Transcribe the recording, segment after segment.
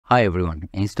Hi everyone,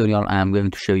 in this tutorial I am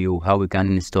going to show you how we can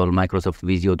install Microsoft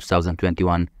Visio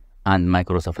 2021 and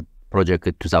Microsoft Project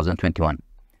 2021.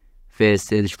 First,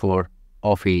 search for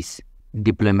Office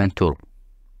Deployment Tool.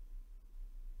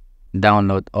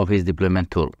 Download Office Deployment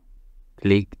Tool.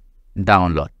 Click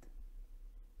Download.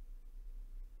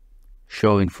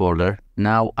 Show in folder.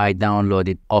 Now I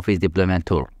downloaded Office Deployment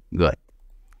Tool. Good.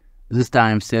 This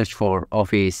time search for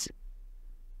Office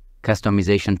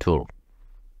Customization Tool.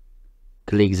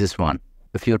 Click this one.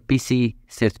 If your PC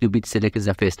 32-bit, select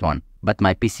the first one, but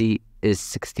my PC is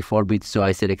 64-bit, so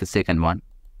I select the second one.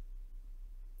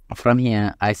 From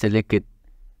here, I selected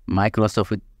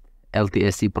Microsoft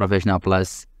LTSC Professional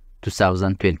Plus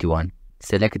 2021.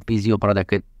 Select Visio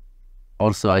product.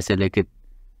 Also, I selected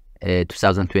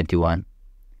 2021.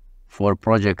 For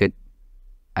project,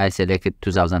 I selected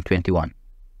 2021.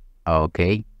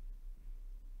 Okay.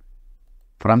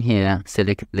 From here,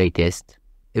 select latest.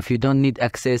 If you don't need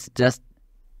access, just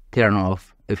turn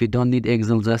off. If you don't need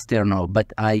Excel, just turn off.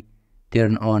 But I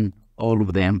turn on all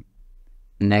of them.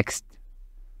 Next,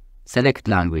 select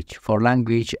language. For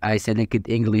language, I selected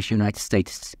English United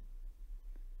States.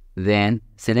 Then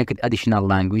select additional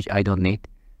language. I don't need.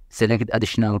 Select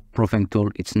additional proofing tool.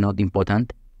 It's not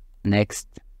important. Next.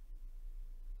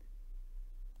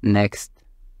 Next.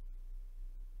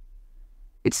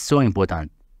 It's so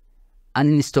important.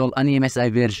 Uninstall any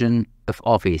MSI version of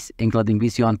Office, including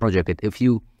Visio and Project. If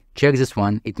you check this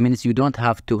one, it means you don't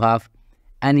have to have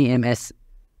any MS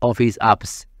Office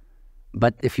apps.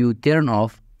 But if you turn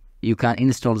off, you can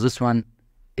install this one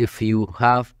if you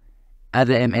have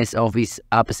other MS Office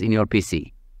apps in your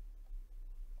PC.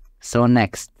 So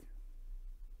next.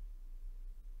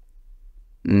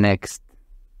 Next.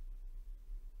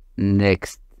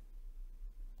 Next.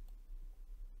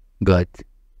 Good.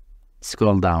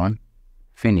 Scroll down.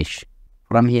 Finish.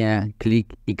 From here,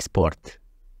 click Export.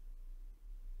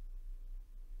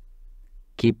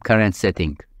 Keep current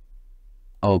setting.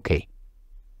 OK.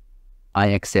 I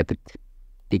accept it.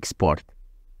 Export.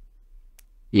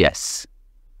 Yes.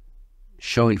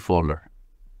 Show in folder.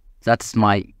 That's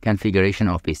my configuration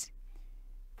office.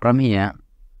 From here,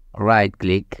 right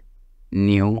click,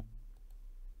 new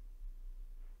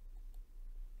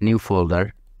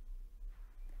folder.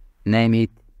 Name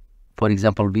it, for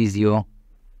example, Visio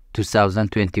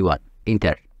 2021.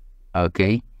 Enter.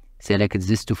 Okay. Select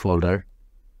this to folder.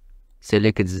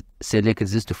 Select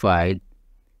this to file.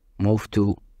 Move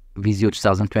to Visio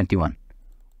 2021.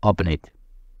 Open it.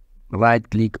 Right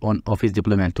click on Office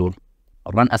Deployment Tool.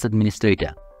 Run as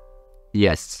administrator.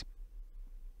 Yes.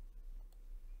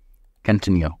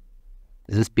 Continue.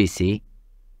 This PC.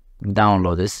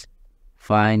 Download this.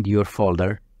 Find your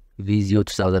folder. Visio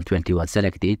 2021.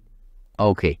 Select it.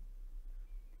 Okay.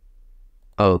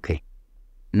 Okay.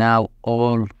 Now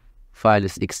all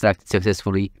files extracted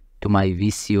successfully to my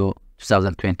Visio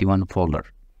 2021 folder.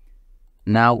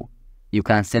 Now you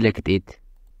can select it.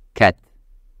 Cut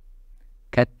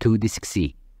to disk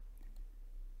C.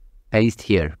 Paste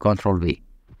here. Ctrl V.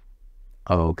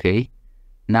 Okay.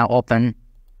 Now open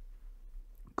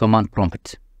command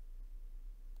prompt.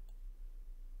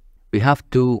 We have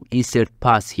to insert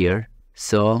path here.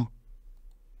 So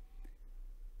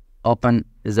open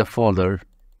the folder.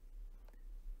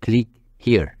 Click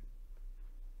here.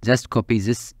 Just copy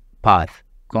this path.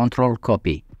 Control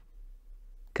copy.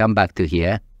 Come back to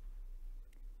here.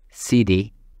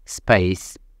 CD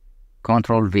space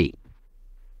Control V.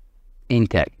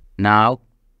 Enter. Now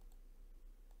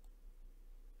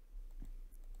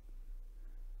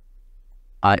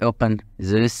I open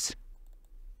this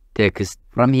text.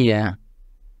 From here,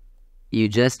 you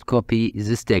just copy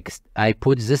this text. I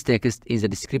put this text in the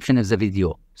description of the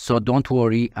video, so don't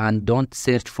worry and don't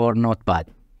search for Notepad.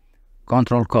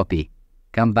 Control copy.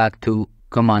 Come back to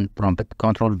command prompt.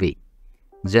 Control V.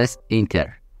 Just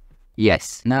enter.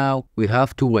 Yes. Now we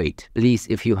have to wait. Please,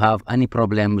 if you have any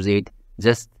problem with it,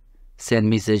 just send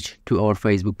message to our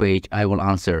Facebook page. I will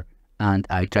answer and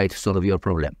I try to solve your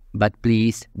problem. But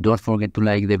please don't forget to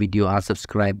like the video and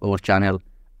subscribe our channel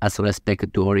as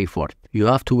respect to our effort. You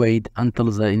have to wait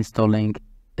until the installing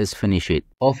is finished.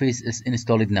 Office is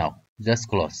installed now. Just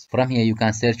close. From here you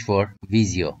can search for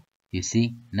Visio. You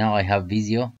see, now I have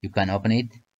Visio. You can open it.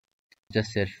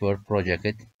 Just search for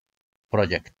Project.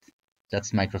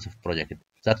 That's Microsoft Project.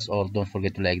 That's all. Don't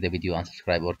forget to like the video and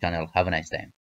subscribe our channel. Have a nice time.